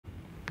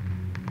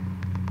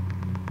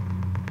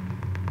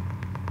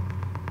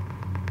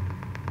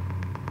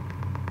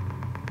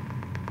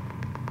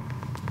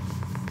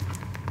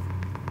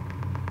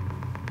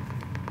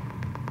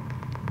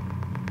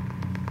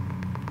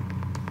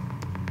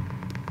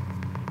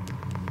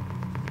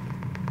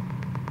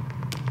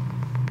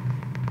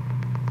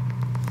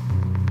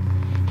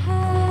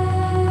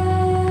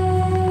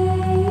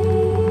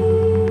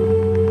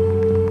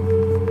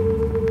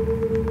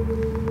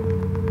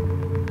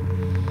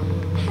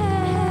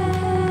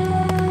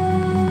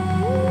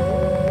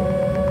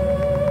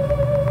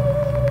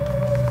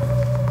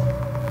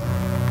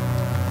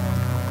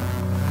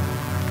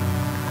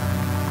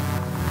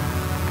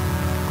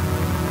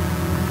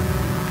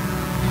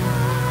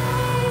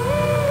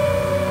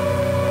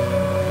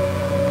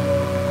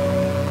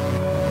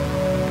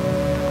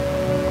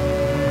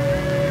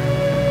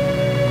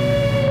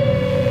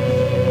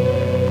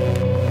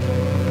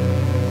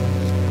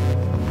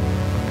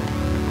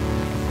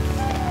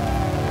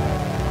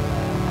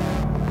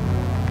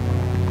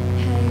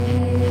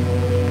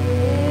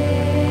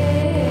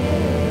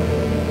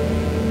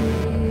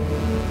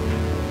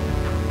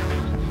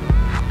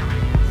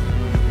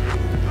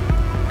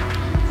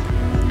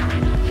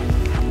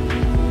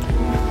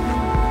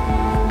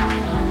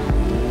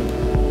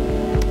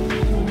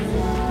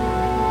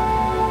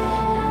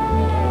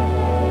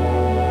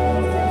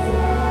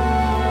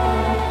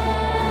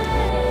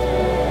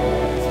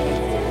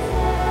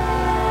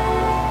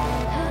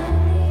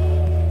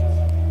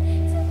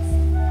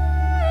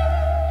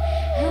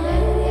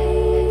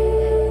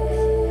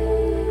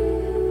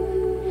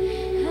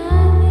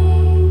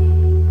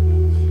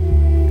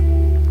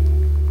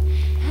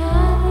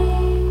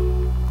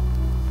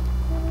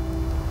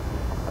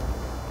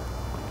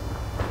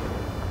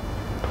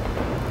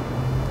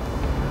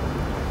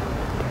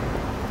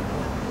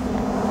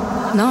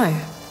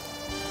No.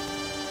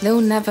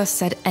 Lil never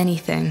said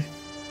anything.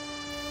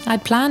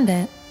 I'd planned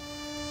it.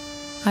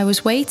 I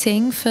was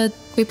waiting for...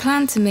 We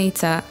planned to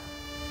meet at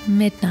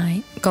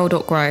midnight. Gold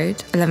Oak Road,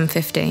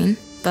 11:15,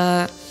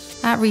 but...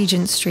 At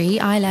Regent Street,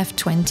 I left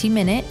 20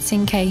 minutes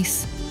in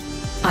case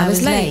I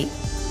was late.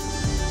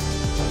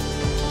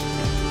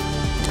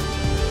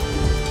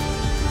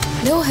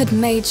 Lil had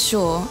made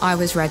sure I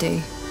was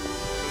ready.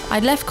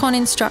 I'd left Con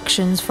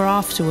instructions for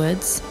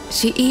afterwards.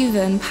 She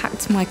even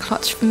packed my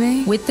clutch for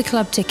me. With the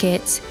club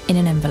tickets in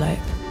an envelope.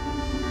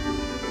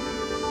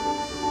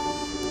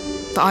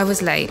 But I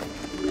was late.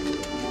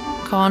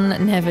 Con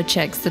never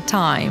checks the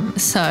time,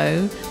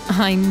 so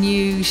I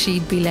knew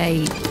she'd be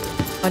late.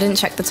 I didn't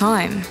check the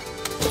time.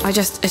 I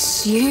just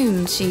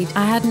assumed she'd...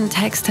 I hadn't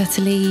texted her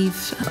to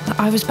leave.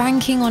 I was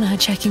banking on her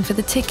checking for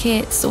the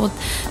tickets or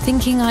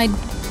thinking I'd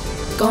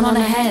gone on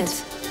ahead.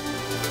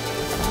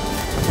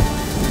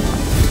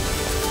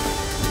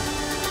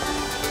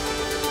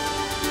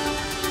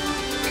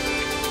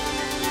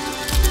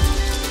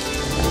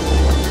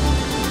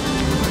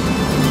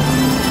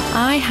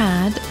 I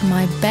had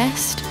my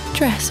best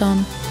dress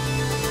on.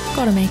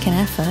 Gotta make an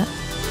effort.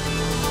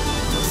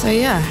 So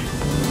yeah,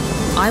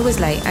 I was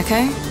late,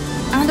 okay?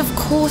 And of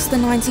course the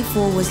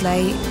 94 was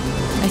late.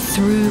 I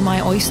threw my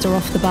oyster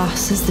off the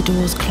bus as the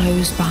doors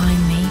closed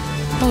behind me.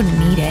 I wouldn't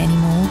need it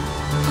anymore.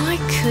 I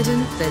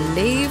couldn't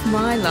believe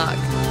my luck.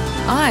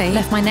 I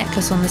left my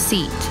necklace on the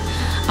seat.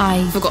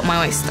 I forgot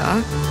my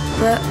oyster,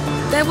 but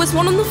there was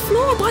one on the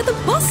floor by the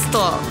bus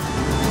stop.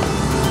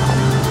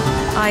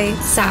 I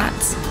sat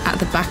at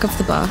the back of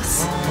the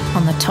bus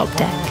on the top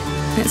deck.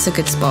 It's a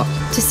good spot.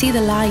 To see the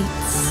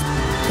lights,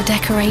 the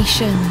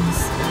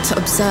decorations. To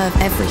observe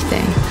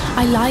everything.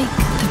 I like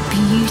the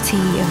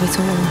beauty of it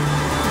all.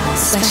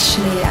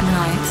 Especially at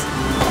night.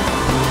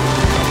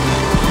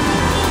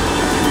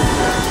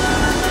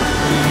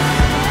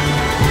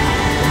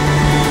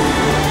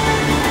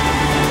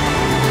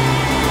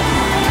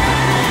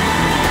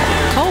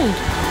 Cold.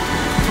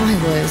 I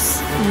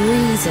was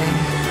freezing.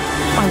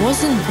 I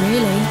wasn't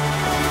really.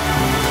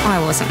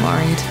 I wasn't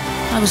worried.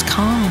 I was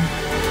calm.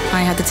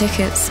 I had the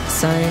tickets,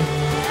 so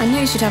I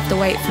knew she'd have to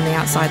wait for me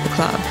outside the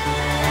club.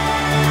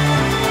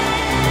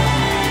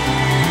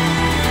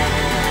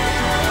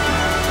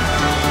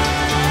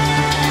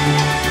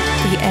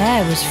 The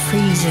air was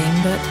freezing,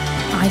 but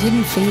I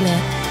didn't feel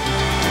it.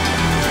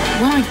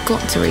 When I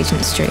got to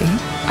Regent Street,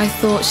 I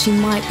thought she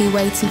might be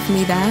waiting for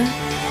me there,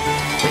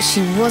 but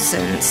she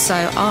wasn't, so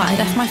I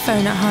left my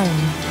phone at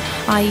home.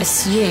 I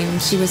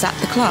assumed she was at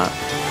the club.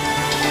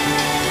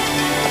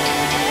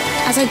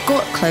 As I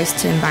got close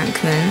to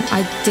Embankment,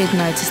 I did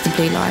notice the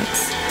blue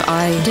lights, but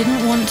I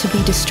didn't want to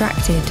be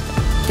distracted.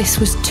 This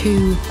was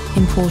too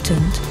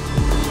important.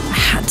 I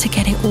had to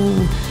get it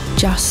all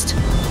just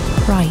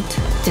right.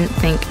 Didn't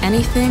think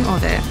anything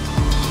of it.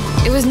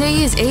 It was New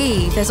Year's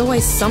Eve. There's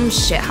always some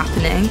shit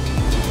happening.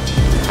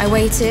 I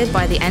waited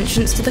by the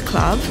entrance to the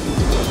club.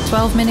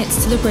 12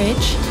 minutes to the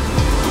bridge.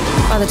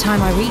 By the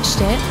time I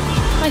reached it,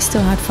 I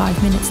still had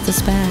 5 minutes to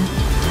spare.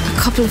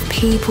 A couple of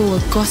people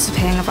were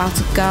gossiping about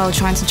a girl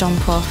trying to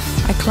jump off.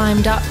 I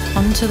climbed up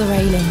onto the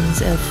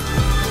railings of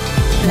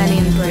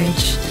Millennium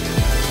Bridge.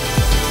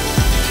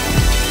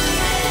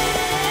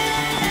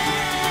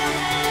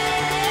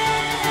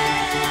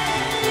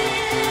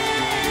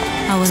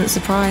 I wasn't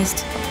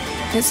surprised.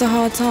 It's a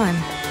hard time.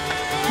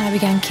 I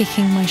began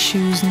kicking my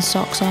shoes and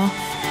socks off,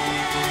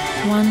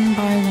 one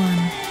by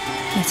one,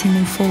 letting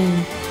them fall,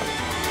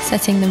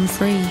 setting them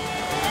free.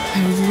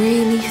 I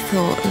really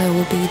thought Lo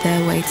would be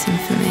there waiting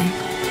for me.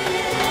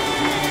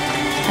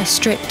 I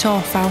stripped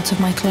off out of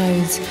my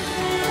clothes.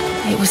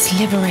 It was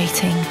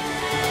liberating.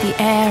 The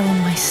air on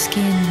my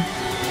skin.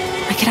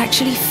 I could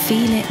actually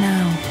feel it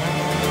now.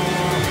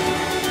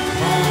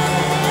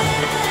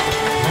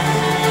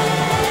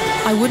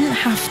 I wouldn't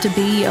have to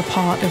be a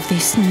part of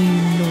this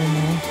new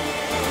normal.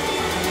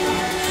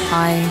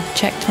 I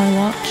checked my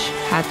watch.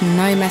 Had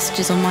no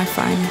messages on my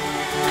phone.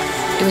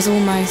 It was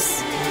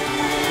almost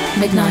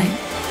midnight.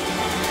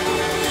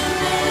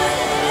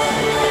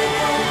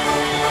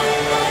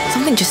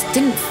 Something just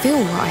didn't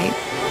feel right.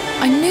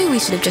 I knew we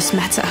should have just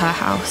met at her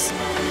house.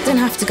 Didn't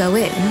have to go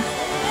in.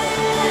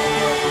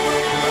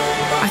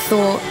 I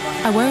thought,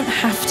 I won't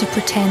have to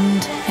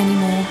pretend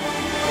anymore.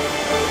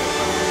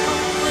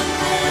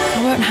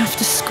 I won't have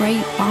to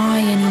scrape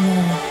by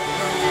anymore.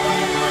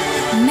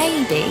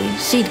 Maybe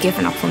she'd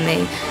given up on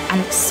me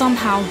and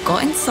somehow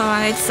got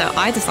inside, so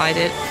I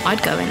decided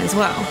I'd go in as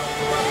well.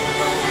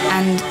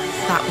 And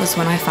that was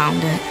when I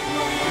found it.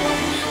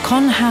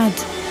 Con had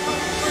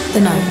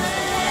the note.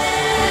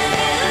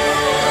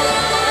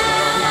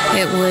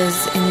 It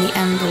was in the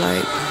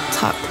envelope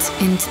tucked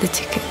into the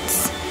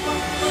tickets.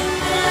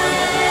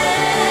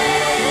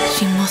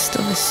 She must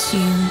have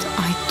assumed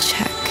I'd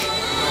check.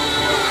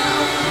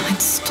 I'd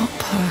stop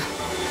her.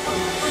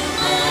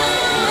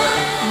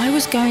 I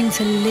was going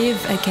to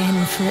live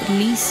again for at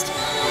least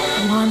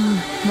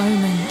one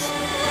moment.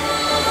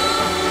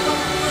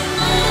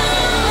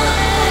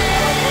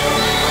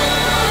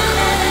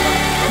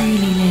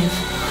 Really live.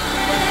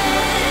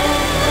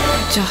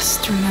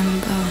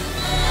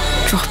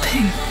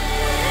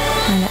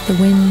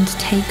 the wind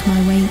take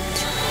my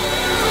weight.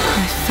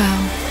 I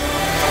fell.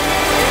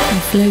 I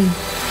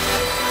flew.